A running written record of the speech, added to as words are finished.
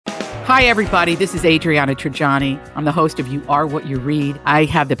Hi, everybody. This is Adriana Trajani. I'm the host of You Are What You Read. I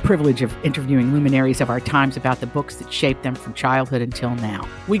have the privilege of interviewing luminaries of our times about the books that shaped them from childhood until now.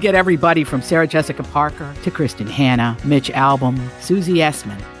 We get everybody from Sarah Jessica Parker to Kristen Hanna, Mitch Albom, Susie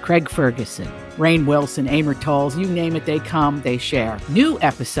Essman, Craig Ferguson, Rainn Wilson, Amor Tolls, you name it, they come, they share. New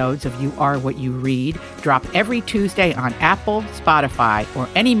episodes of You Are What You Read drop every Tuesday on Apple, Spotify, or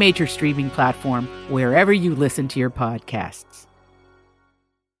any major streaming platform wherever you listen to your podcasts.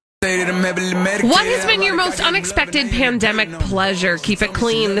 What has been your most unexpected pandemic pleasure? Keep it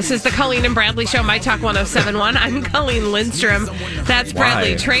clean. This is the Colleen and Bradley Show, My Talk 1071. I'm Colleen Lindstrom. That's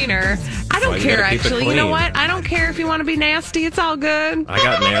Bradley Trainer. I don't care, actually. You know what? I don't care if you want to be nasty. It's all good. I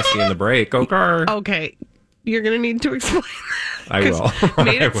got nasty in the break. Go car. Okay. You're going to need to explain that. I will.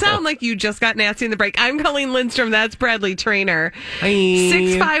 Made it sound like you just got nasty in the break. I'm Colleen Lindstrom. That's Bradley Trainer. Hi.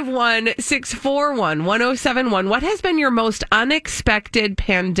 651-641-1071. What has been your most unexpected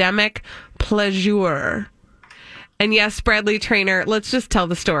pandemic pleasure? And yes, Bradley Trainer, let's just tell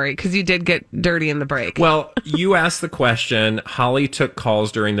the story because you did get dirty in the break. Well, you asked the question. Holly took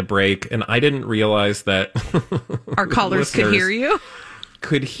calls during the break, and I didn't realize that our callers could hear you.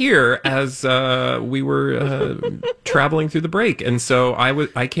 Could hear as we were traveling through the break. And so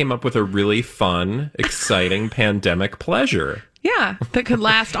I came up with a really fun, exciting pandemic pleasure. Yeah, that could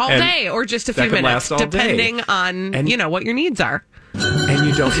last all day or just a few minutes, depending on, what your needs are. And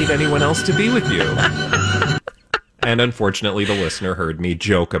you don't need anyone else to be with you. And unfortunately, the listener heard me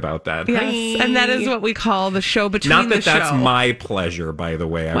joke about that. Yes, and that is what we call the show between the show. Not that that's my pleasure, by the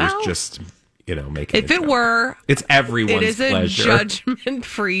way. I was just... making if it were, it's everyone's pleasure. It is a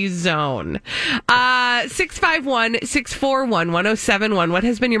judgment-free zone. 651-641-1071. What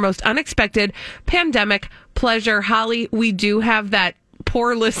has been your most unexpected pandemic pleasure? Holly, we do have that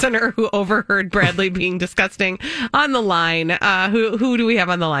poor listener who overheard Bradley being disgusting on the line. Who do we have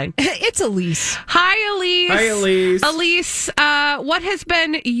on the line? It's Elise. Hi, Elise. Hi, Elise. Elise, what has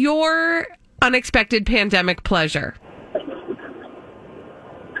been your unexpected pandemic pleasure?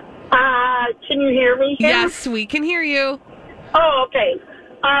 Can you hear me here? Yes, we can hear you. Oh, okay.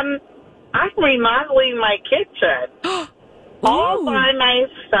 I'm remodeling my kitchen all by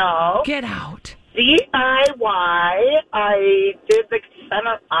myself. Get out. DIY. I did the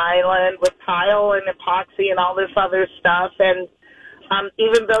center island with tile and epoxy and all this other stuff, and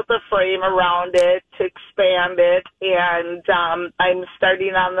even built a frame around it to expand it, and I'm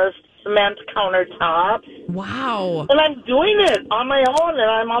starting on the cement countertops. Wow. And I'm doing it on my own,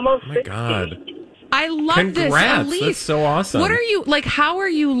 and I'm almost 60. God. I love Congrats. this. Elise, that's so awesome. What are you, how are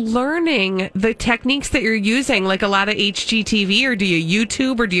you learning the techniques that you're using? Like a lot of HGTV, or do you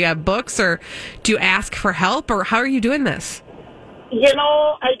YouTube, or do you have books, or do you ask for help, or how are you doing this?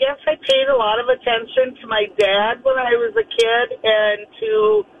 I guess I paid a lot of attention to my dad when I was a kid and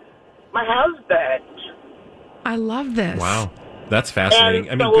to my husband. I love this. Wow. That's fascinating.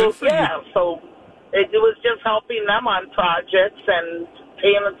 And good for you. So it was just helping them on projects and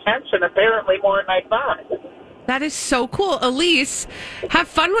paying attention, apparently more than I thought. That is so cool. Elise, have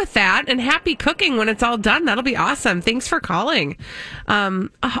fun with that and happy cooking when it's all done. That'll be awesome. Thanks for calling. A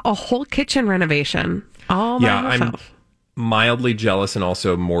whole kitchen renovation. Oh, my I'm mildly jealous and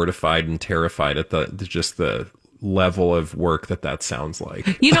also mortified and terrified at the level of work that sounds like.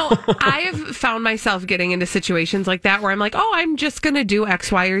 I have found myself getting into situations like that where I'm like, oh, I'm just going to do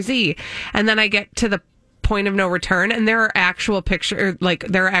X, Y, or Z. And then I get to the point of no return, and there are actual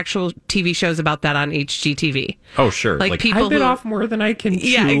TV shows about that on HGTV. Oh, sure. Like people I bit off more than I can chew.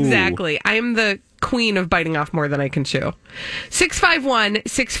 Yeah, exactly. I am the queen of biting off more than I can chew.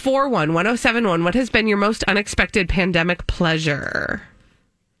 651-641-1071. What has been your most unexpected pandemic pleasure?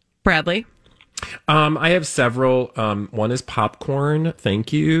 Bradley? I have several. One is popcorn.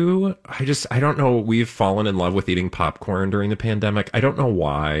 Thank you. I don't know. We've fallen in love with eating popcorn during the pandemic. I don't know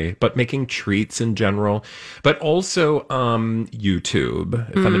why, but making treats in general, but also, YouTube.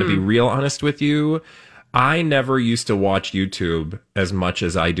 If I'm going to be real honest with you, I never used to watch YouTube as much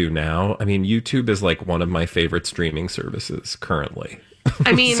as I do now. I mean, YouTube is like one of my favorite streaming services currently.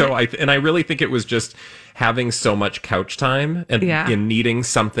 I mean, I really think it was just having so much couch time and in needing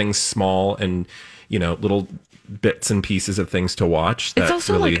something small and, little bits and pieces of things to watch. It's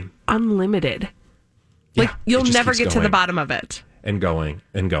also really, unlimited. You'll never get to the bottom of it. And going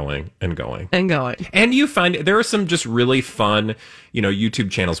and going and going and going. And you find there are some just really fun, YouTube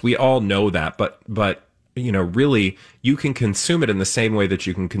channels. We all know that, but really you can consume it in the same way that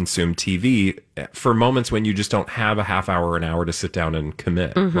you can consume TV for moments when you just don't have a half hour, an hour to sit down and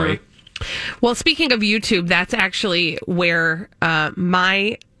commit, right? Well, speaking of YouTube, that's actually where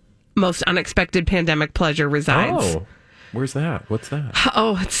my most unexpected pandemic pleasure resides. Oh. Where's that? What's that?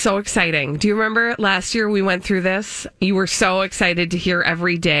 Oh, it's so exciting. Do you remember last year we went through this? You were so excited to hear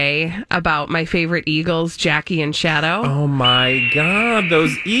every day about my favorite Eagles, Jackie and Shadow. Oh my God,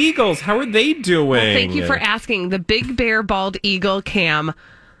 those Eagles. How are they doing? Well, thank you for asking. The Big Bear Bald Eagle Cam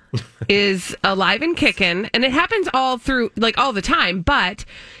is alive and kicking, and it happens all the time, but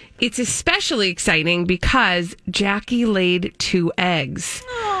it's especially exciting because Jackie laid 2 eggs.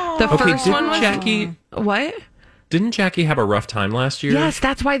 The first one was Jackie. What? Didn't Jackie have a rough time last year? Yes,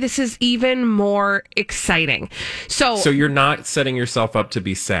 that's why this is even more exciting. So you're not setting yourself up to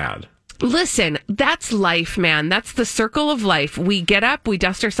be sad. Listen, that's life, man. That's the circle of life. We get up, we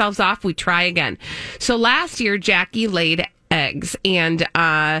dust ourselves off, we try again. So last year, Jackie laid eggs, and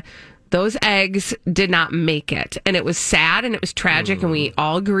those eggs did not make it. And it was sad and it was tragic, and we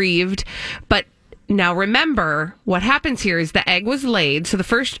all grieved. But now remember, what happens here is the egg was laid. So the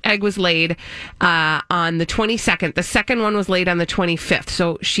first egg was laid on the 22nd. The second one was laid on the 25th.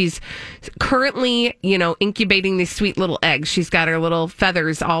 So she's currently, incubating these sweet little eggs. She's got her little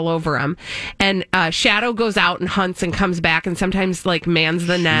feathers all over them. And Shadow goes out and hunts and comes back and sometimes mans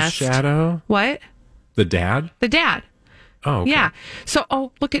the nest. Shadow? What? The dad? The dad. Oh, okay. Yeah. So,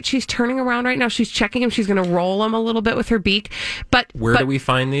 look she's turning around right now. She's checking him. She's going to roll him a little bit with her beak. But where do we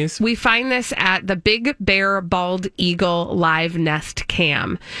find these? We find this at the Big Bear Bald Eagle Live Nest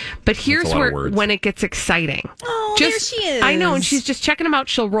Cam. But here's when it gets exciting. Oh, there she is. I know, and she's just checking him out.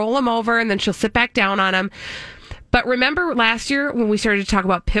 She'll roll him over, and then she'll sit back down on him. But remember last year when we started to talk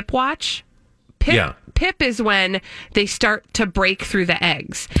about Pip Watch? Pip is when they start to break through the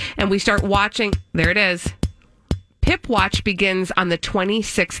eggs. And we start watching. There it is. Pip Watch begins on the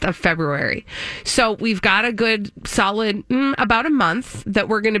 26th of February. So we've got a good solid about a month that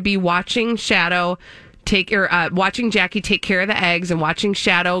we're going to be watching Shadow watching Jackie take care of the eggs and watching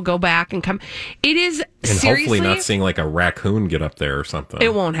Shadow go back and come. It is seriously, hopefully not seeing a raccoon get up there or something.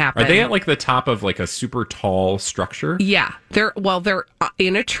 It won't happen. Are they at the top of a super tall structure? Yeah. They're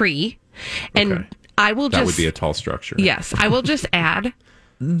in a tree. And okay. That would be a tall structure. Yes. I will just add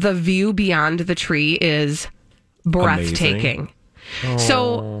the view beyond the tree is breathtaking.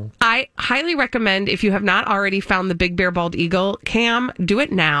 So I highly recommend, if you have not already found the Big Bear Bald Eagle Cam, do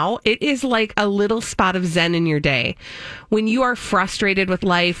it now. It is like a little spot of zen in your day. When you are frustrated with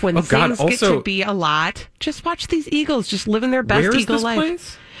life, when things get to be a lot, just watch these eagles just living their best eagle life. Where is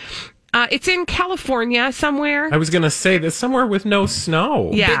this place? It's in California somewhere. I was going to say, this somewhere with no snow.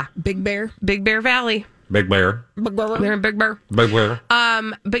 Yeah. Big Bear Valley. Big Bear. They're in Big Bear. Big Bear.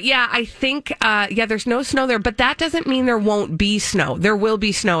 But yeah, I think, there's no snow there, but that doesn't mean there won't be snow. There will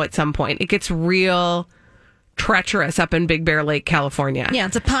be snow at some point. It gets real treacherous up in Big Bear Lake, California. Yeah,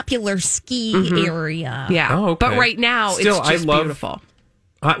 it's a popular ski area. Yeah. Oh, okay. But right now, it's just beautiful.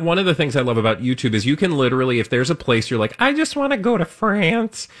 One of the things I love about YouTube is you can literally, if there's a place you're like, I just want to go to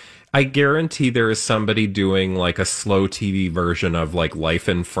France, I guarantee there is somebody doing a slow TV version of life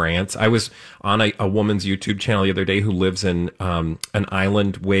in France. I was on a woman's YouTube channel the other day who lives in an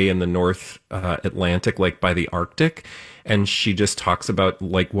island way in the North Atlantic, by the Arctic. And she just talks about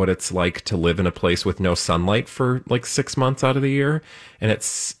what it's like to live in a place with no sunlight for 6 months out of the year. And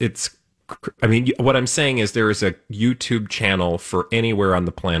it's what I'm saying is there is a YouTube channel for anywhere on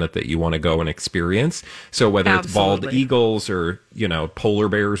the planet that you want to go and experience. So whether it's bald eagles or, polar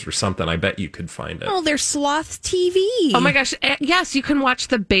bears or something, I bet you could find it. Oh, there's Sloth TV. Oh my gosh. Yes, you can watch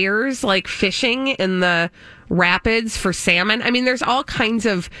the bears fishing in the rapids for salmon. There's all kinds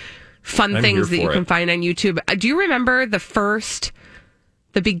of fun things that you can find on YouTube. Do you remember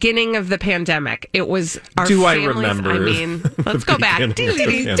the begining of the pandemic? It was our families. I remember? Let's go back.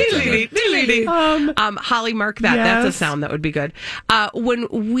 Holly, mark that. Yes. That's a sound that would be good. When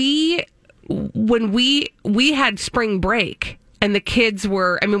we had spring break and the kids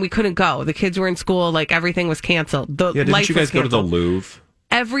were, we couldn't go. The kids were in school, everything was canceled. Didn't you guys go to the Louvre?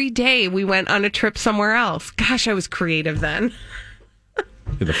 Every day we went on a trip somewhere else. Gosh, I was creative then.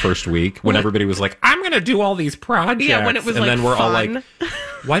 In the first week, when everybody was like, I'm going to do all these projects. Yeah, when it was then we're fun. all like,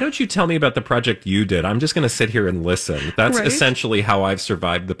 why don't you tell me about the project you did? I'm just going to sit here and listen. That's essentially how I've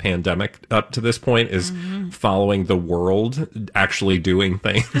survived the pandemic up to this point, is following the world, actually doing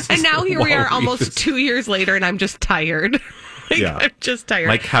things. And now here we are almost 2 years later, and I'm just tired. I'm just tired.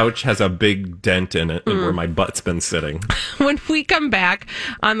 My couch has a big dent in it where my butt's been sitting. When we come back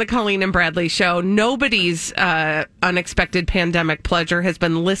on the Colleen and Bradley show, nobody's unexpected pandemic pleasure has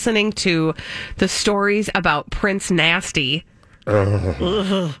been listening to the stories about Prince Nasty.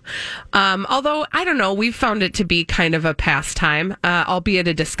 Although, I don't know, we've found it to be kind of a pastime, albeit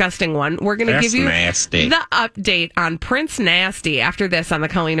a disgusting one. We're going to give you the update on Prince Nasty after this on the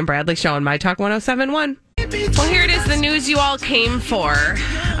Colleen and Bradley show on My Talk 107.1. Well, here it is, the news you all came for.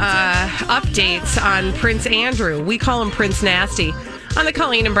 Updates on Prince Andrew. We call him Prince Nasty. On the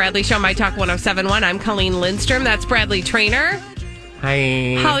Colleen and Bradley Show, My Talk 107.1, I'm Colleen Lindstrom. That's Bradley Trainer.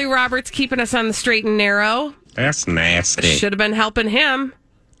 Hi. Holly Roberts keeping us on the straight and narrow. That's nasty. Should have been helping him,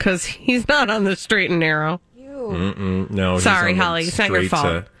 because he's not on the straight and narrow. No. Sorry, Holly. It's not your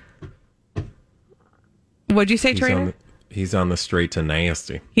fault. What'd you say, Trainer? He's on the straight to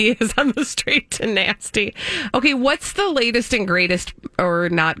nasty. He is on the straight to nasty. Okay, what's the latest and greatest, or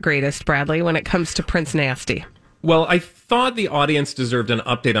not greatest, Bradley, when it comes to Prince Nasty? Well, I thought the audience deserved an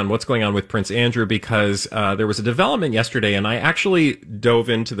update on what's going on with Prince Andrew because there was a development yesterday, and I actually dove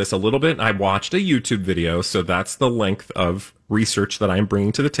into this a little bit. I watched a YouTube video, so that's the length of research that I'm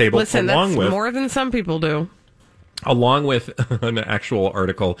bringing to the table. Listen, that's more than some people do. Along with an actual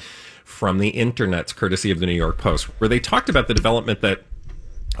article from the internet's courtesy of the New York Post, where they talked about the development that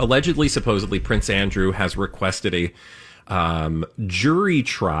allegedly, supposedly, Prince Andrew has requested a jury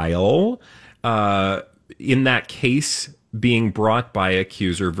trial in that case being brought by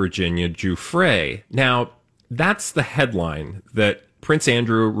accuser Virginia Giuffre. Now, that's the headline, that Prince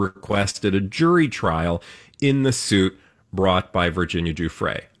Andrew requested a jury trial in the suit brought by Virginia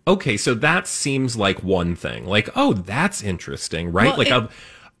Giuffre. Okay, so that seems like one thing. Like, oh, that's interesting, right? Well,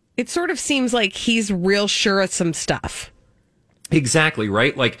 it sort of seems like he's real sure of some stuff. Exactly,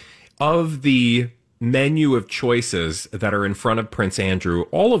 right? Like, of the menu of choices that are in front of Prince Andrew,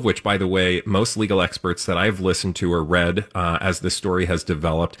 all of which, by the way, most legal experts that I've listened to or read as this story has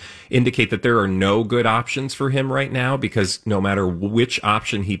developed indicate that there are no good options for him right now, because no matter which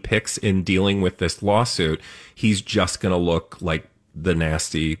option he picks in dealing with this lawsuit, he's just going to look like the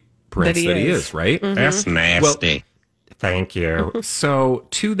nasty prince that he is, right? Mm-hmm. That's nasty. Well, thank you. So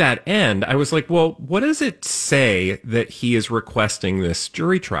to that end, I was like, well, what does it say that he is requesting this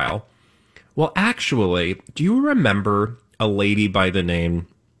jury trial? Well, actually, do you remember a lady by the name,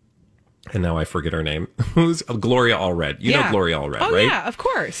 and now I forget her name, who's Gloria Allred? You know Gloria Allred, right? Oh, yeah, of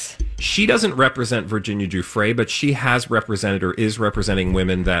course. She doesn't represent Virginia Giuffre, but she has represented or is representing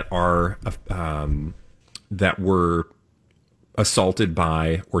women that are that were assaulted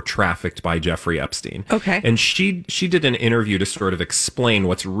by or trafficked by Jeffrey Epstein. Okay. And she did an interview to sort of explain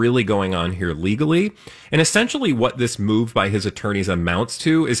what's really going on here legally. And essentially what this move by his attorneys amounts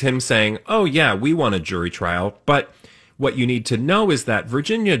to is him saying, oh yeah, we want a jury trial, but what you need to know is that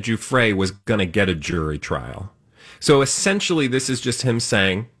Virginia Giuffre was going to get a jury trial. So essentially this is just him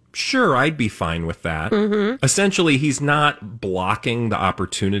saying, sure, I'd be fine with that. Mm-hmm. Essentially, he's not blocking the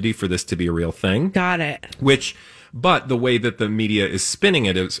opportunity for this to be a real thing. Got it. But the way that the media is spinning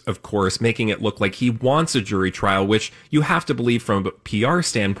it is, of course, making it look like he wants a jury trial, which you have to believe from a PR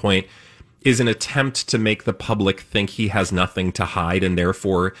standpoint is an attempt to make the public think he has nothing to hide and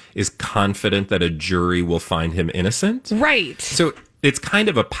therefore is confident that a jury will find him innocent. Right. So it's kind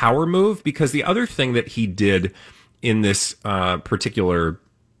of a power move, because the other thing that he did in this particular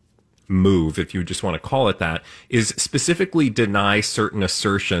move, if you just want to call it that, is specifically deny certain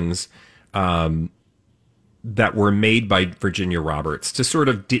assertions that were made by Virginia Roberts to sort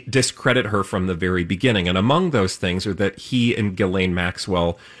of discredit her from the very beginning. And among those things are that he and Ghislaine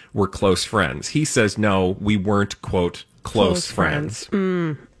Maxwell were close friends. He says, no, we weren't, quote, close friends.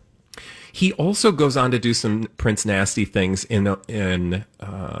 Mm. He also goes on to do some Prince Nasty things in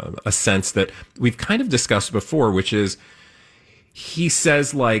a sense that we've kind of discussed before, which is he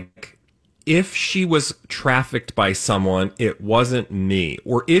says, like, if she was trafficked by someone, it wasn't me.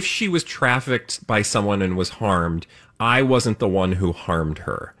 Or if she was trafficked by someone and was harmed, I wasn't the one who harmed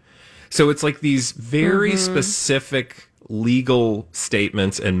her. So it's like these very specific legal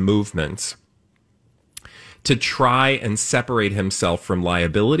statements and movements to try and separate himself from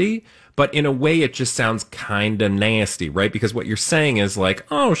liability. But in a way, it just sounds kind of nasty, right? Because what you're saying is like,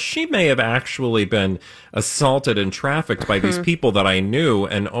 oh, she may have actually been assaulted and trafficked by these people that I knew.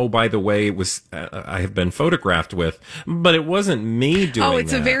 And oh, by the way, it was I have been photographed with, but it wasn't me doing that. Oh,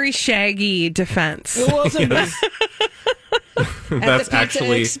 it's a very shaggy defense. It wasn't me. That's Pizza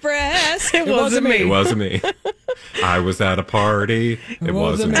actually Express. It wasn't me. It wasn't me. I was at a party. It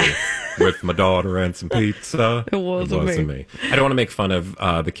wasn't me. With my daughter and some pizza. It wasn't me. I don't want to make fun of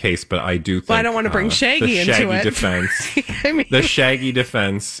the case, but I do think... Well, I don't want to bring Shaggy into it. The Shaggy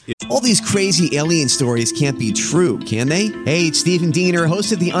defense... All these crazy alien stories can't be true, can they? Hey, it's Stephen Diener,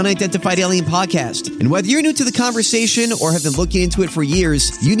 host of the Unidentified Alien Podcast. And whether you're new to the conversation or have been looking into it for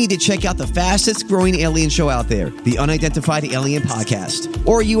years, you need to check out the fastest growing alien show out there, the Unidentified Alien Podcast,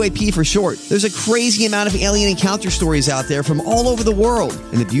 or UAP for short. There's a crazy amount of alien encounter stories out there from all over the world.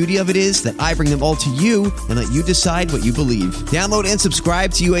 And the beauty of it is that I bring them all to you and let you decide what you believe. Download and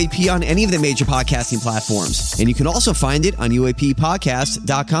subscribe to UAP on any of the major podcasting platforms. And you can also find it on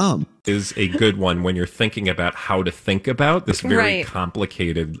UAPpodcast.com. Is a good one when you're thinking about how to think about this very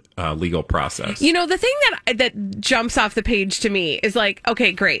complicated legal process. You know, the thing that jumps off the page to me is like,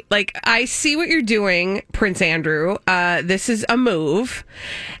 okay, great. Like, I see what you're doing, Prince Andrew. This is a move.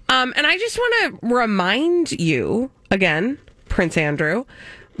 And I just want to remind you, again, Prince Andrew,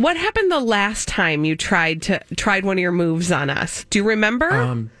 what happened the last time you tried one of your moves on us? Do you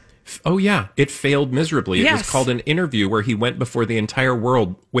remember? Oh, yeah. It failed miserably. It Yes. was called an interview where he went before the entire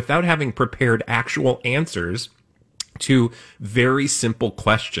world without having prepared actual answers to very simple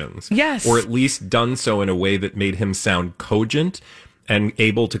questions. Yes. Or at least done so in a way that made him sound cogent and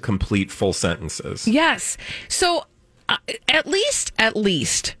able to complete full sentences. Yes. So at least,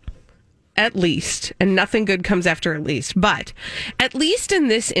 and nothing good comes after at least, but at least in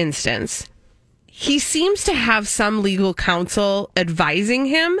this instance, he seems to have some legal counsel advising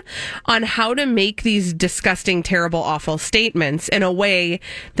him on how to make these disgusting, terrible, awful statements in a way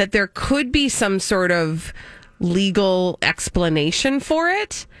that there could be some sort of legal explanation for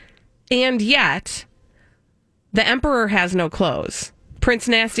it. And yet, the emperor has no clothes. Prince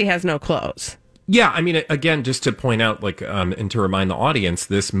Nasty has no clothes. Yeah, I mean, again, just to point out, like, and to remind the audience,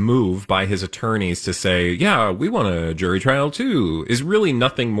 this move by his attorneys to say, yeah, we want a jury trial too, is really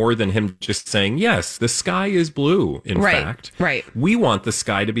nothing more than him just saying, yes, the sky is blue, in fact. Right. We want the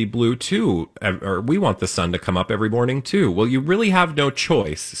sky to be blue too, or we want the sun to come up every morning too. Well, you really have no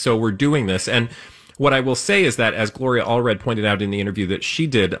choice, so we're doing this. And what I will say is that, as Gloria Allred pointed out in the interview that she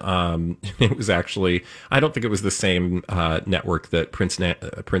did, it was actually, I don't think it was the same network that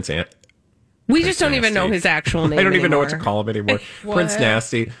We just don't even know his actual name. I don't even know what anymore. to call him anymore. Prince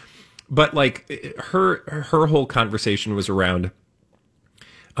Nasty. But like her whole conversation was around,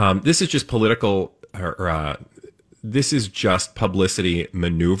 this is just political, this is just publicity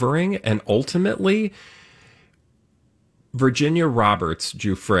maneuvering. And ultimately, Virginia Roberts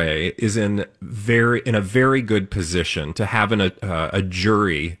Giuffre is in a very good position to have a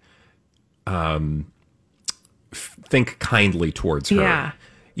jury think kindly towards her. Yeah.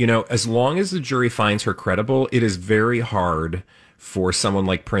 You know, as long as the jury finds her credible, it is very hard for someone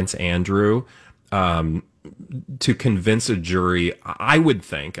like Prince Andrew to convince a jury, I would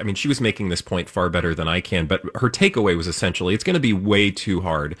think. I mean, she was making this point far better than I can, but her takeaway was essentially, it's going to be way too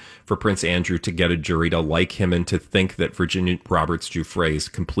hard for Prince Andrew to get a jury to like him and to think that Virginia Roberts Giuffre is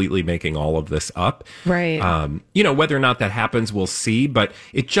completely making all of this up. Right. You know, whether or not that happens, we'll see, but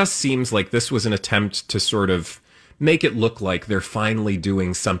it just seems like this was an attempt to sort of make it look like they're finally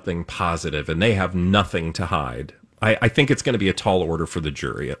doing something positive and they have nothing to hide. I think it's going to be a tall order for the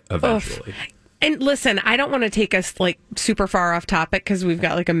jury eventually. Oof. And listen, I don't want to take us like super far off topic because we've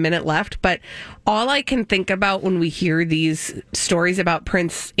got like a minute left, but all I can think about when we hear these stories about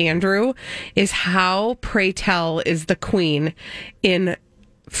Prince Andrew is how, pray tell, is the Queen in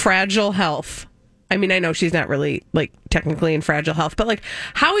fragile health. I mean, I know she's not really like technically in fragile health, but like,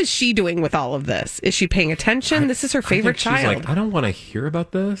 how is she doing with all of this? Is she paying attention? This is her favorite child. She's like, I don't want to hear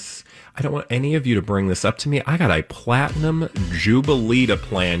about this. I don't want any of you to bring this up to me. I got a platinum jubilee to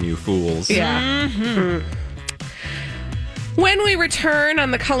plan, you fools. Yeah. Mm-hmm. When we return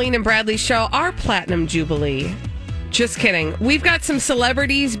on the Colleen and Bradley Show, our platinum jubilee. Just kidding. We've got some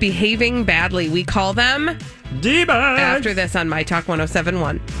celebrities behaving badly. We call them D-bags. After this on My Talk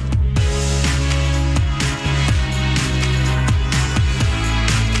 1071.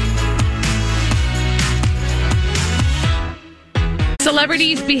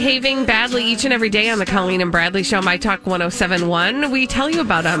 Celebrities behaving badly each and every day on the Colleen and Bradley Show, My Talk 1071. We tell you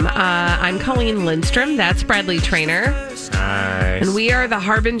about them. I'm Colleen Lindstrom. That's Bradley Trainer. Hi. And we are the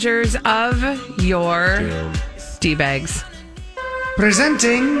harbingers of your D-bags.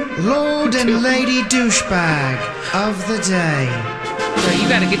 Presenting Lord and Lady Douchebag of the Day. So you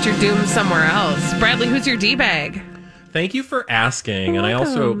got to get your doom somewhere else. Bradley, who's your D-bag? Thank you for asking. And I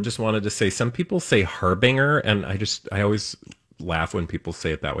also just wanted to say, some people say harbinger, and I always laugh when people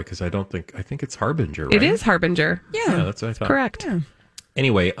say it that way because I think it's harbinger, right? It is harbinger. Yeah, that's what I thought. Correct. Yeah.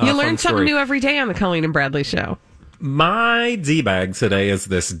 Anyway, You learn fun something story. new every day on the Colleen and Bradley Show. My D-bag today is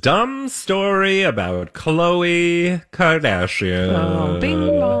this dumb story about Khloe Kardashian. Oh, bing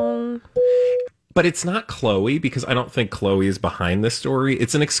bong. But it's not Khloe, because I don't think Khloe is behind this story.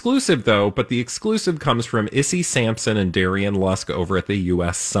 It's an exclusive, though, but the exclusive comes from Issy Sampson and Darian Lusk over at the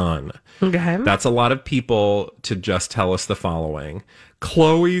U.S. Sun. Okay. That's a lot of people to just tell us the following.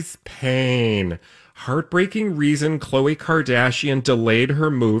 Khloe's pain. Heartbreaking reason Khloe Kardashian delayed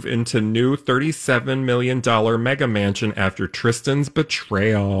her move into new $37 million mega mansion after Tristan's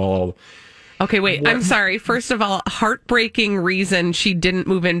betrayal. Okay, wait. I'm sorry. First of all, heartbreaking reason she didn't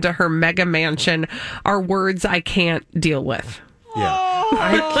move into her mega mansion are words I can't deal with. Yeah.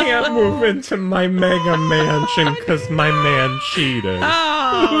 I can't move into my mega mansion because my man cheated.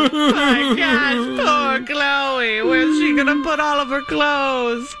 Oh, my gosh. Poor Chloe. Where's she going to put all of her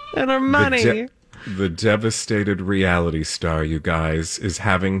clothes and her money? The devastated reality star, you guys, is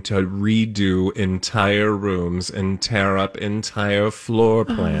having to redo entire rooms and tear up entire floor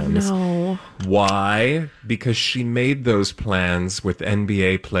plans. Oh, no. Why? Because she made those plans with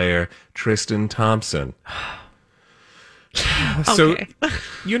NBA player Tristan Thompson. So,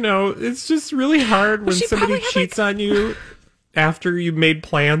 it's just really hard when somebody cheats on you after you made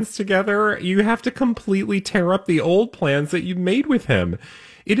plans together. You have to completely tear up the old plans that you made with him.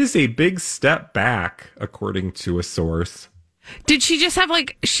 It is a big step back, according to a source. Did she just have,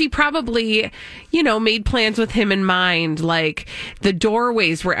 she probably, made plans with him in mind, like the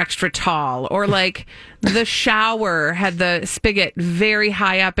doorways were extra tall, or the shower had the spigot very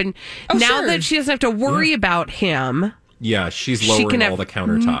high up, and that she doesn't have to worry about him. Yeah, she's lowering all the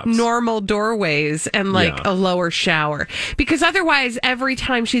countertops. Normal doorways and a lower shower. Because otherwise, every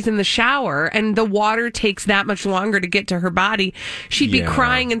time she's in the shower and the water takes that much longer to get to her body, she'd be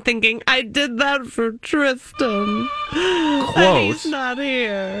crying and thinking, I did that for Tristan. Quote. And he's not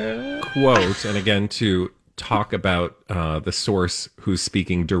here. Quote, and again, to talk about the source who's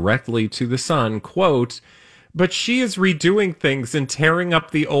speaking directly to the Sun, quote, but she is redoing things and tearing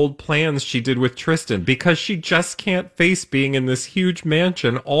up the old plans she did with Tristan because she just can't face being in this huge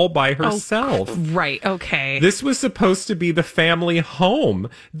mansion all by herself. Oh, right, okay. This was supposed to be the family home.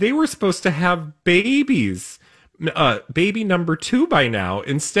 They were supposed to have babies. Baby number 2 by now.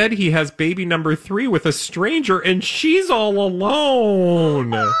 Instead, he has baby number 3 with a stranger, and she's all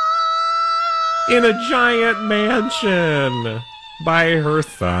alone in a giant mansion. By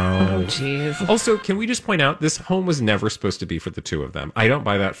herself. Oh, jeez. Also, can we just point out, this home was never supposed to be for the two of them. I don't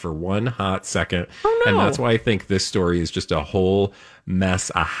buy that for one hot second. Oh, no. And that's why I think this story is just a whole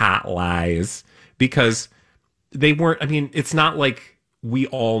mess of hot lies. Because they weren't, it's not like we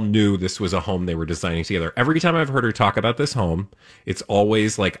all knew this was a home they were designing together. Every time I've heard her talk about this home, it's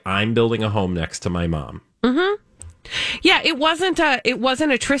always like, I'm building a home next to my mom. Mm-hmm. Yeah, it wasn't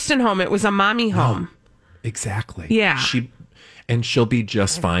a Tristan home. It was a mommy home. Exactly. Yeah. And she'll be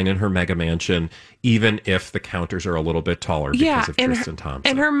just fine in her mega mansion, even if the counters are a little bit taller because of Tristan Thompson.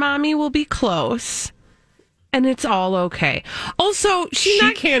 And her mommy will be close, and it's all okay. Also,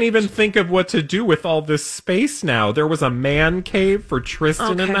 she can't even think of what to do with all this space now. There was a man cave for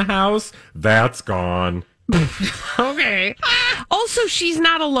Tristan in the house. That's gone. Okay. Also, she's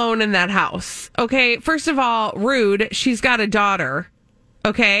not alone in that house. Okay. First of all, rude. She's got a daughter.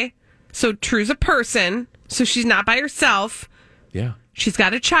 Okay. So True's a person. So she's not by herself. Yeah. She's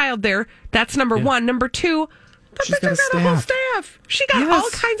got a child there. That's number one. Number 2, she's got a whole staff. She got all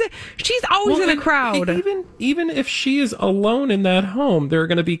kinds of... She's always in a crowd. Even if she is alone in that home, there are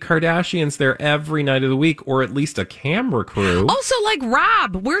going to be Kardashians there every night of the week, or at least a camera crew. Also, like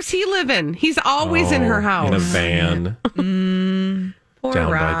Rob. Where's he living? He's always in her house. In a van. Poor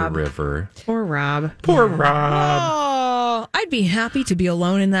down Rob. by the river. Poor Rob. Poor Rob. Oh, I'd be happy to be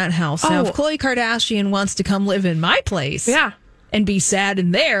alone in that house. Now, if Khloe Kardashian wants to come live in my place... Yeah. And be sad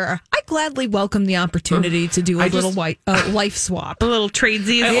in there, I gladly welcome the opportunity to do a little life swap. A little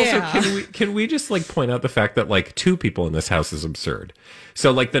tradesies. Also, can we just point out the fact that 2 people in this house is absurd.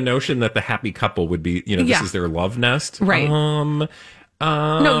 So the notion that the happy couple would be, this is their love nest. Right.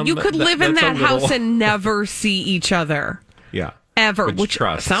 No, you could live in that house and never see each other. Yeah. Ever. Which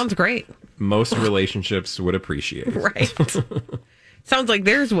trust. Sounds great. Most relationships would appreciate. Right. Sounds like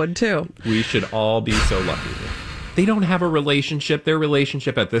theirs would too. We should all be so lucky. They don't have a relationship. Their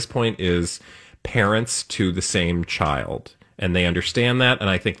relationship at this point is parents to the same child. And they understand that. And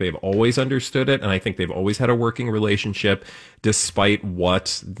I think they've always understood it. And I think they've always had a working relationship, despite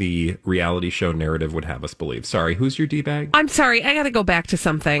what the reality show narrative would have us believe. Sorry, who's your D-bag? I'm sorry. I got to go back to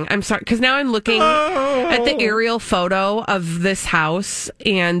something. I'm sorry. Because now I'm looking at the aerial photo of this house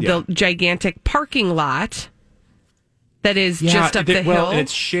and the gigantic parking lot that is just up the hill. Well, and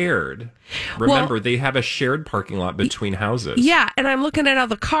it's shared. Remember, they have a shared parking lot between houses. Yeah, and I'm looking at all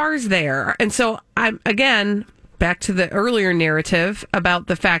the cars there. And so I'm, again, back to the earlier narrative about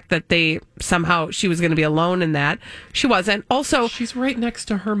the fact that she was going to be alone in that. She wasn't. Also, she's right next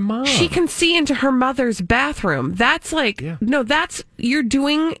to her mom. She can see into her mother's bathroom. That's you're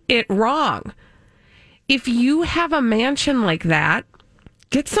doing it wrong. If you have a mansion like that,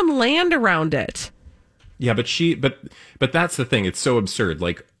 get some land around it. Yeah, but that's the thing. It's so absurd.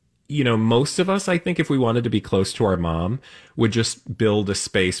 Like, you know, most of us, I think, if we wanted to be close to our mom, would just build a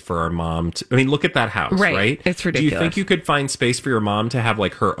space for our mom to, I mean, look at that house, right? It's ridiculous. Do you think you could find space for your mom to have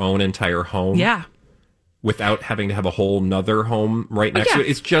like her own entire home? Yeah. Without having to have a whole nother home right next to it?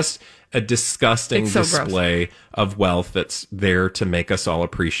 It's just a disgusting display of wealth that's there to make us all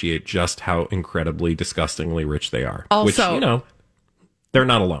appreciate just how incredibly, disgustingly rich they are. Also, which, you know, they're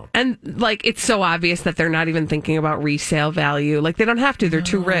not alone. And, like, it's so obvious that they're not even thinking about resale value. Like, they don't have to. They're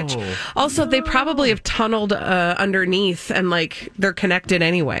too rich. Also, they probably have tunneled underneath and, like, they're connected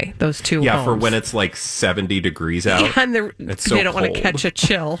anyway, those two homes. For when it's, like, 70 degrees out. Yeah, and they don't want to catch a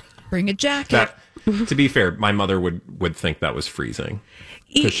chill. Bring a jacket. To be fair, my mother would think that was freezing.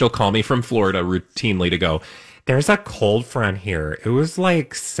 Because she'll call me from Florida routinely to go, there's a cold front here. It was,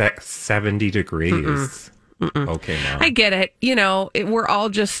 like, 70 degrees. Okay, Mom. I get it. You know, we're all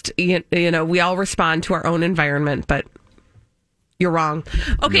just, you know, we all respond to our own environment, but you're wrong.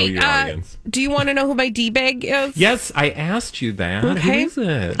 Okay, do you want to know who my D-bag is? Yes, I asked you that. Okay. Who is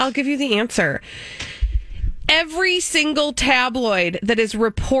it? I'll give you the answer. Every single tabloid that is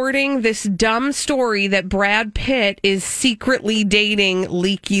reporting this dumb story that Brad Pitt is secretly dating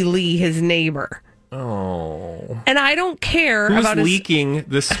Leaky Lee, his neighbor. Oh. And I don't care Who's about leaking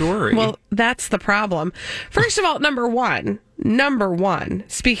the story. Well, that's the problem. First of all, number one,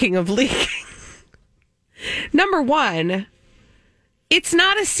 speaking of leaking, number one, it's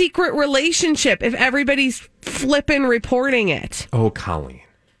not a secret relationship if everybody's flipping reporting it. Oh, Colleen.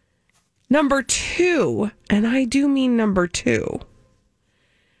 Number two, and I do mean number two,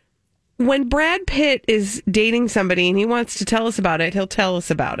 when Brad Pitt is dating somebody and he wants to tell us about it, he'll tell us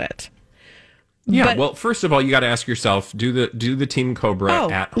about it. Yeah, well, first of all, you got to ask yourself: do the Team Cobra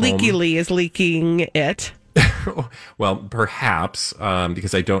at home? Leaky Lee is leaking it. Well, perhaps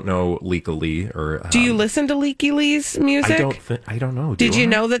because I don't know Leaky Lee or. Do you listen to Leaky Lee's music? I don't know. Did you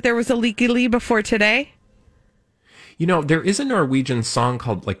know that there was a Leaky Lee before today? You know, there is a Norwegian song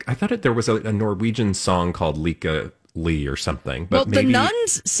called I thought there was a Norwegian song called Leaky Lee or something. But well, the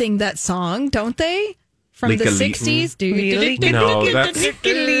Nuns sing that song, don't they? From the 60s? No,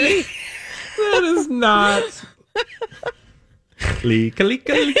 that is not. Leaky,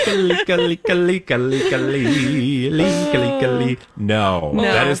 leaky, leaky, leaky, leaky, leaky, leaky, leaky, leaky. No,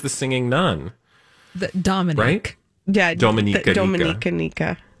 that is the singing nun. Dominic. Right? Yeah, Dominika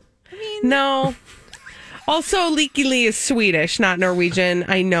Nika. No. Also, Leaky Lee is Swedish, not Norwegian.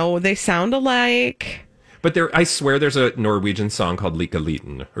 I know they sound alike. But I swear there's a Norwegian song called Lika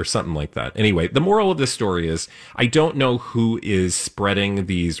Liten or something like that. Anyway, the moral of this story is I don't know who is spreading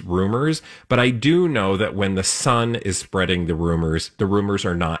these rumors, but I do know that when the Sun is spreading the rumors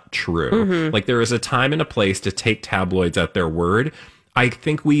are not true. Mm-hmm. Like there is a time and a place to take tabloids at their word. I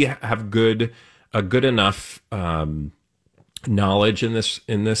think we have a good enough knowledge in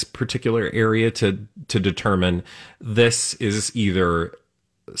this particular area to determine this is either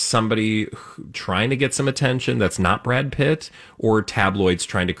somebody trying to get some attention that's not Brad Pitt, or tabloids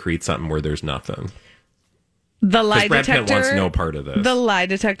trying to create something where there's nothing. The lie Brad detector Pitt wants no part of this. The lie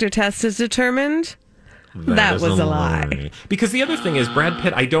detector test has determined that was a lie. Because the other thing is, Brad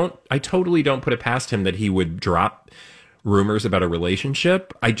Pitt, I totally don't put it past him that he would drop rumors about a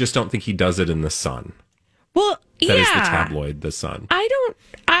relationship. I just don't think he does it in The Sun. Well, that is the tabloid, The Sun.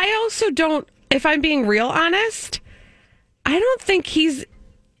 I also don't, if I'm being real honest, I don't think he's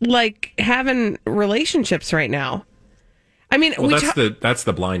like having relationships right now. I mean, well, that's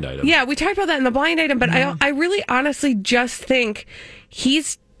the blind item. Yeah, we talked about that in the blind item, but I really honestly just think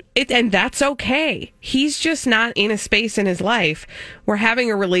and that's okay. He's just not in a space in his life where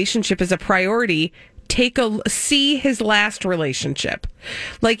having a relationship is a priority. See his last relationship.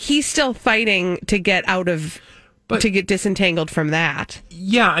 Like he's still fighting to get to get disentangled from that.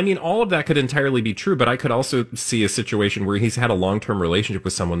 Yeah, I mean, all of that could entirely be true, but I could also see a situation where he's had a long-term relationship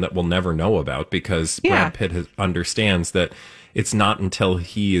with someone that we'll never know about because Brad Pitt understands that it's not until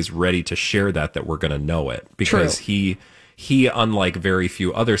he is ready to share that we're going to know it. Because he, unlike very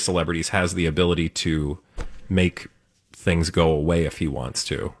few other celebrities, has the ability to make things go away if he wants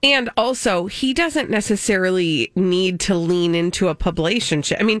to. And also, he doesn't necessarily need to lean into a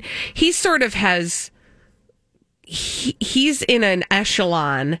publicationship. I mean, he sort of has... He's in an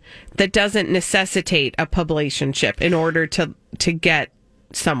echelon that doesn't necessitate a publicationship in order to get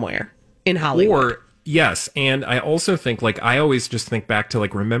somewhere in Hollywood. Yes, and I also think, like, I always just think back to,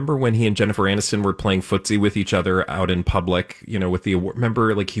 like, remember when he and Jennifer Aniston were playing footsie with each other out in public, you know, with the award.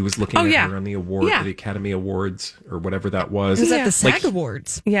 Remember, like, he was looking at her on the the Academy Awards or whatever that was. It was at the SAG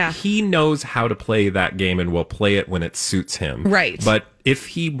Awards. Yeah. He knows how to play that game and will play it when it suits him. Right. But if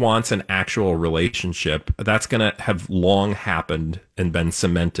he wants an actual relationship, that's going to have long happened and been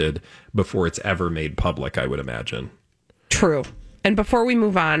cemented before it's ever made public, I would imagine. True. And before we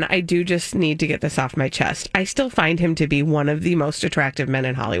move on, I do just need to get this off my chest. I still find him to be one of the most attractive men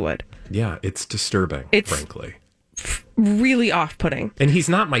in Hollywood. Yeah, it's disturbing, frankly. Really off-putting. And he's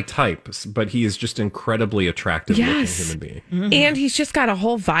not my type, but he is just incredibly attractive looking human being. Mm-hmm. And he's just got a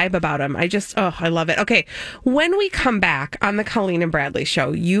whole vibe about him. I love it. Okay, when we come back on the Colleen and Bradley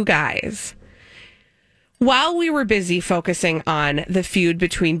show, you guys, while we were busy focusing on the feud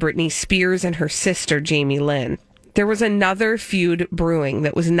between Britney Spears and her sister, Jamie Lynn, there was another feud brewing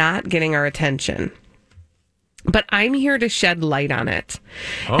that was not getting our attention. But I'm here to shed light on it.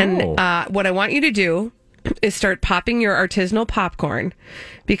 Oh. And what I want you to do is start popping your artisanal popcorn,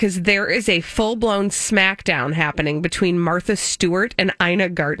 because there is a full-blown smackdown happening between Martha Stewart and Ina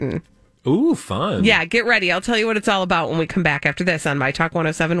Garten. Ooh, fun. Yeah, get ready. I'll tell you what it's all about when we come back after this on My Talk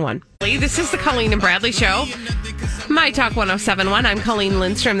 107.1. This is the Colleen and Bradley Show. My Talk 107.1. I'm Colleen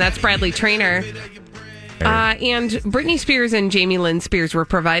Lindstrom. That's Bradley Trainer. And Britney Spears and Jamie Lynn Spears were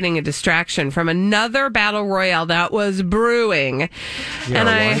providing a distraction from another battle royale that was brewing. Yeah, and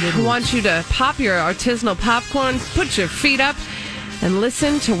I want you to pop your artisanal popcorn, put your feet up, and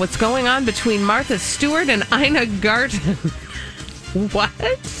listen to what's going on between Martha Stewart and Ina Garten. What?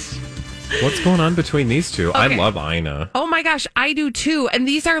 What's going on between these two? Okay. I love Ina. Oh my gosh, I do too. And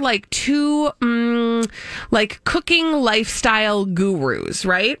these are like two like cooking lifestyle gurus,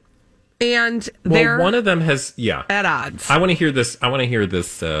 right? And they're one of them has at odds. I want to hear this.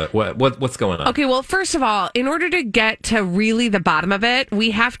 What's going on? Okay, well, first of all, in order to get to really the bottom of it,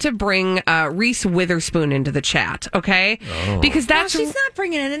 we have to bring Reese Witherspoon into the chat, okay? Oh. Because that's she's not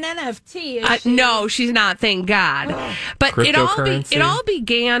bringing in an NFT. Is she? No, she's not. Thank God. But it all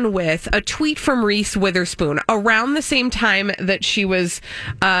began with a tweet from Reese Witherspoon around the same time that she was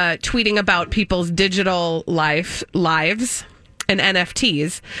tweeting about people's digital lives and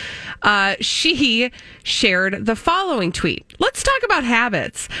NFTs. She shared the following tweet. Let's talk about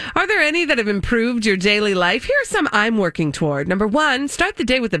habits. Are there any that have improved your daily life? Here are some I'm working toward. Number 1, start the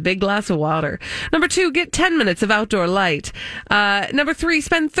day with a big glass of water. Number 2, get 10 minutes of outdoor light. Number 3,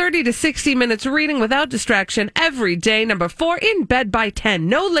 spend 30 to 60 minutes reading without distraction every day. Number 4, in bed by 10.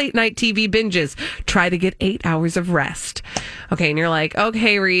 No late night TV binges. Try to get 8 hours of rest. Okay, and you're like,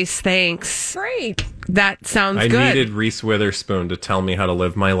 okay, Reese, thanks. Great. That sounds good. I needed Reese Witherspoon to tell me how to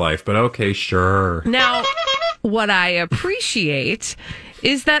live my life, but okay, sure. Now, what I appreciate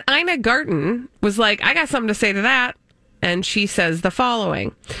is that Ina Garten was like, I got something to say to that. And she says the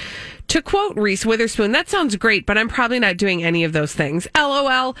following. To quote Reese Witherspoon, that sounds great, but I'm probably not doing any of those things.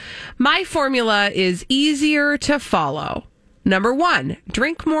 LOL. My formula is easier to follow. Number 1,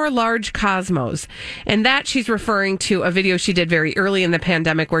 drink more large Cosmos. And that she's referring to a video she did very early in the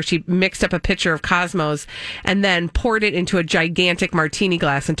pandemic where she mixed up a pitcher of Cosmos and then poured it into a gigantic martini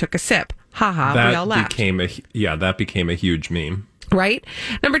glass and took a sip. Haha, we all laughed. That became a huge meme. Right?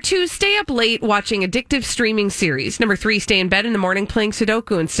 Number 2, stay up late watching addictive streaming series. Number 3, stay in bed in the morning playing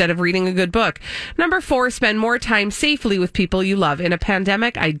Sudoku instead of reading a good book. Number 4, spend more time safely with people you love. In a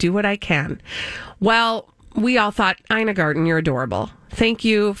pandemic, I do what I can. Well, we all thought, Ina Garten, you're adorable. Thank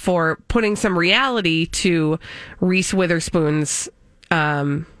you for putting some reality to Reese Witherspoon's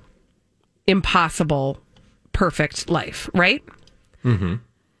impossible, perfect life, right? Mm-hmm.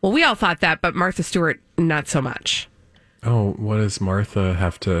 Well, we all thought that, but Martha Stewart, not so much. Oh, what does Martha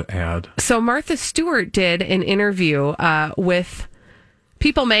have to add? So Martha Stewart did an interview with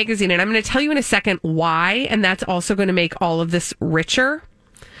People Magazine, and I'm going to tell you in a second why, and that's also going to make all of this richer.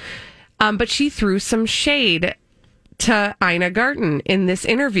 But she threw some shade to Ina Garten in this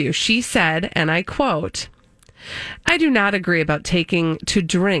interview. She said, and I quote, I do not agree about taking to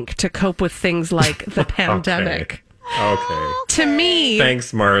drink to cope with things like the pandemic. Okay. To me...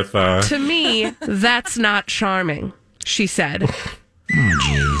 Thanks, Martha. To me, that's not charming, she said. Oh,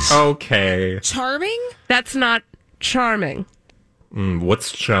 jeez. Okay. Charming? That's not charming.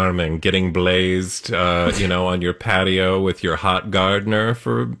 What's charming? Getting blazed, on your patio with your hot gardener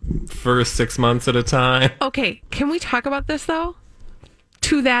for 6 months at a time. Okay, can we talk about this, though?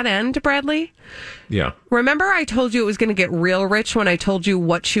 To that end, Bradley? Yeah. Remember I told you it was going to get real rich when I told you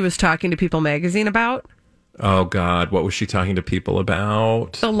what she was talking to People Magazine about? Oh, God. What was she talking to people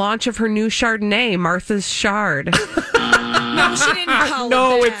about? The launch of her new Chardonnay, Martha's Chard. No, she didn't call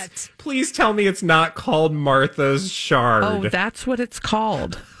No, it that. please tell me it's not called Martha's Shard. Oh, that's what it's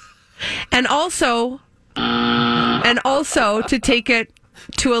called. And also to take it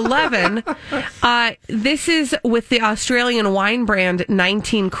to 11, this is with the Australian wine brand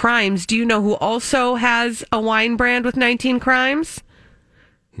 19 Crimes. Do you know who also has a wine brand with 19 Crimes?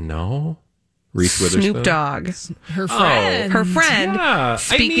 No. Reese Witherspoon? Snoop Dogg. Her friend. Her friend. Yeah.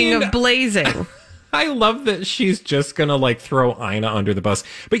 Speaking of blazing. I love that she's just gonna like throw Ina under the bus.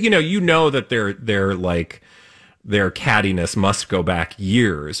 But you know that their cattiness must go back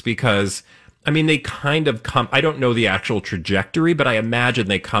years, because I mean they kind of come, I don't know the actual trajectory, but I imagine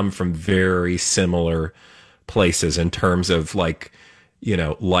they come from very similar places in terms of like,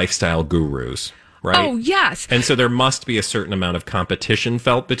 lifestyle gurus. Right? Oh, yes. And so there must be a certain amount of competition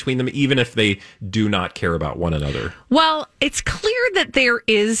felt between them, even if they do not care about one another. Well, it's clear that there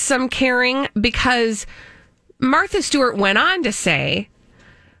is some caring, because Martha Stewart went on to say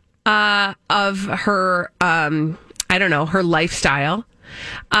of her, her lifestyle.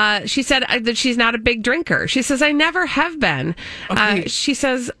 She said that she's not a big drinker. She says, I never have been. Okay. She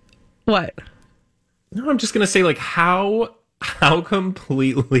says, what? No, I'm just going to say, like, how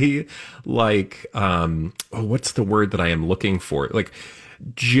completely, like, what's the word that I am looking for? Like,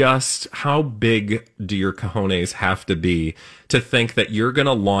 just how big do your cojones have to be to think that you're going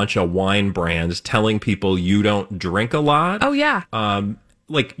to launch a wine brand telling people you don't drink a lot? Oh, yeah.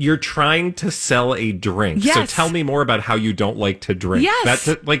 Like, you're trying to sell a drink. Yes. So tell me more about how you don't like to drink. Yes.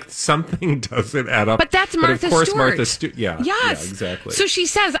 That's like something doesn't add up. But that's Martha Of course, Stewart. Martha Stewart. Yeah. Yes. Yeah, exactly. So she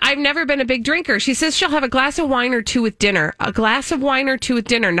says, I've never been a big drinker. She says she'll have a glass of wine or two with dinner. A glass of wine or two with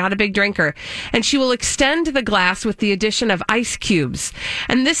dinner, not a big drinker. And she will extend the glass with the addition of ice cubes.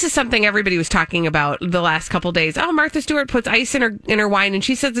 And this is something everybody was talking about the last couple days. Oh, Martha Stewart puts ice in her wine, and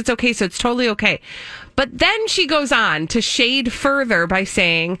she says it's okay, so it's totally okay. But then she goes on to shade further by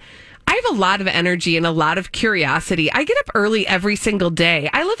saying, I have a lot of energy and a lot of curiosity. I get up early every single day.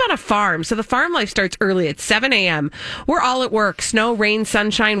 I live on a farm, so the farm life starts early at 7 a.m. We're all at work. Snow, rain,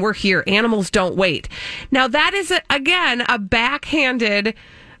 sunshine, we're here. Animals don't wait. Now, that is, again, a backhanded,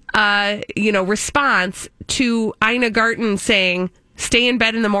 response to Ina Garten saying, stay in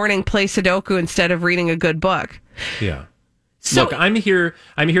bed in the morning, play Sudoku instead of reading a good book. Yeah. So, look, I'm here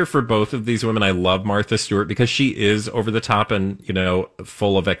for both of these women. I love Martha Stewart because she is over the top and,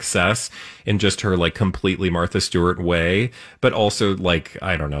 full of excess in just her like completely Martha Stewart way. But also like,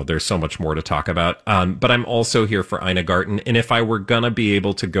 I don't know, there's so much more to talk about. But I'm also here for Ina Garten. And if I were going to be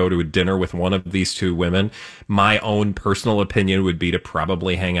able to go to a dinner with one of these two women, my own personal opinion would be to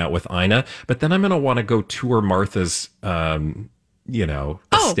probably hang out with Ina. But then I'm going to want to go tour Martha's,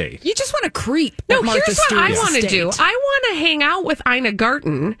 estate. You just want to creep. No, Martha here's what I Stewart's want to do. estate. I want to hang out with Ina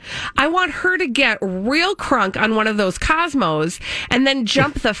Garten. I want her to get real crunk on one of those Cosmos and then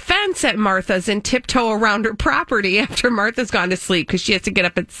jump the fence at Martha's and tiptoe around her property after Martha's gone to sleep because she has to get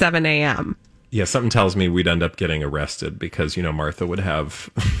up at 7 a.m. Yeah, something tells me we'd end up getting arrested because, Martha would have,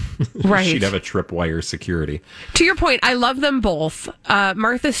 right. She'd have a tripwire security. To your point, I love them both.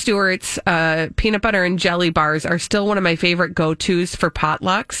 Martha Stewart's peanut butter and jelly bars are still one of my favorite go-tos for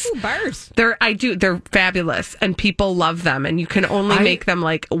potlucks. Ooh, bars. They're fabulous and people love them, and you can only make them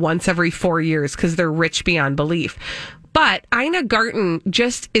like once every 4 years because they're rich beyond belief. But Ina Garten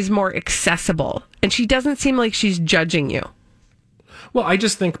just is more accessible and she doesn't seem like she's judging you. Well, I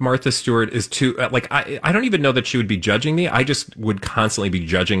just think Martha Stewart is too, I don't even know that she would be judging me. I just would constantly be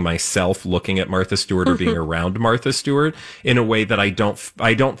judging myself looking at Martha Stewart or being around Martha Stewart in a way that I don't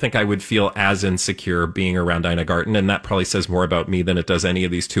think I would feel as insecure being around Ina Garten. And that probably says more about me than it does any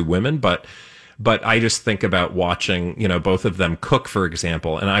of these two women. But I just think about watching, both of them cook, for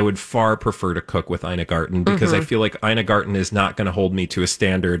example, and I would far prefer to cook with Ina Garten because I feel like Ina Garten is not going to hold me to a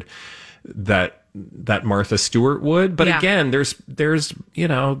standard that Martha Stewart would. But again,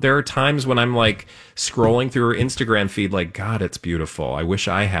 there are times when I'm like scrolling through her Instagram feed like, God, it's beautiful. I wish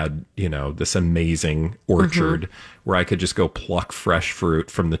I had, this amazing orchard where I could just go pluck fresh fruit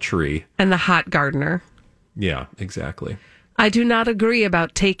from the tree. And the hot gardener. Yeah, exactly. I do not agree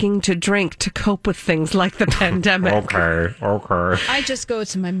about taking to drink to cope with things like the pandemic. Okay. I just go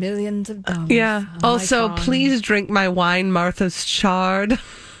to my millions of dollars. Yeah. Also, please drink my wine, Martha's Shard.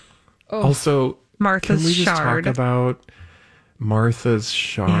 Oh. Also, Martha's can we just Shard. talk about Martha's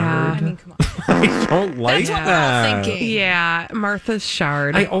Shard? Yeah. I mean, come on. I don't like That's what that. we're all thinking. Yeah, Martha's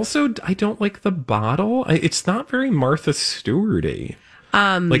Shard. I don't like the bottle. It's not very Martha Stewart-y.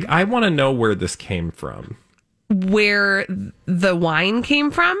 I want to know where this came from. Where the wine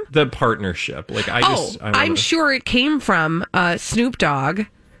came from? The partnership. I'm sure it came from Snoop Dogg,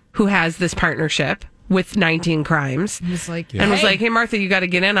 who has this partnership with 19 crimes. He's like, and was like, hey, Martha, you got to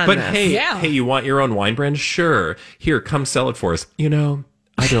get in on but this. Hey, you want your own wine brand? Sure. Here, come sell it for us. You know,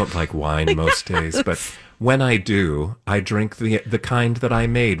 I don't like wine most days, but when I do, I drink the kind that I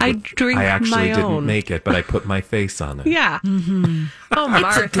made. I drink I actually my didn't own. make it, but I put my face on it. Yeah. Mm-hmm. Oh,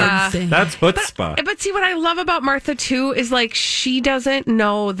 Martha. That's chutzpah. But see, what I love about Martha, too, is like she doesn't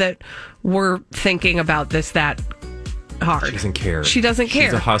know that we're thinking about this that hard. She doesn't care. She doesn't care.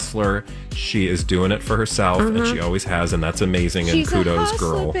 She's a hustler. She is doing it for herself, and she always has, and that's amazing. And kudos,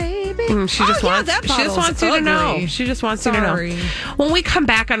 girl. She just wants you to know. She just wants you to know. When we come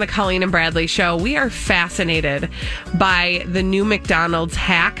back on the Colleen and Bradley show, we are fascinated by the new McDonald's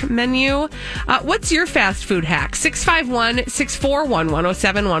hack menu. What's your fast food hack?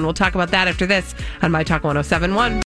 651-641-1071. We'll talk about that after this on My Talk 1071.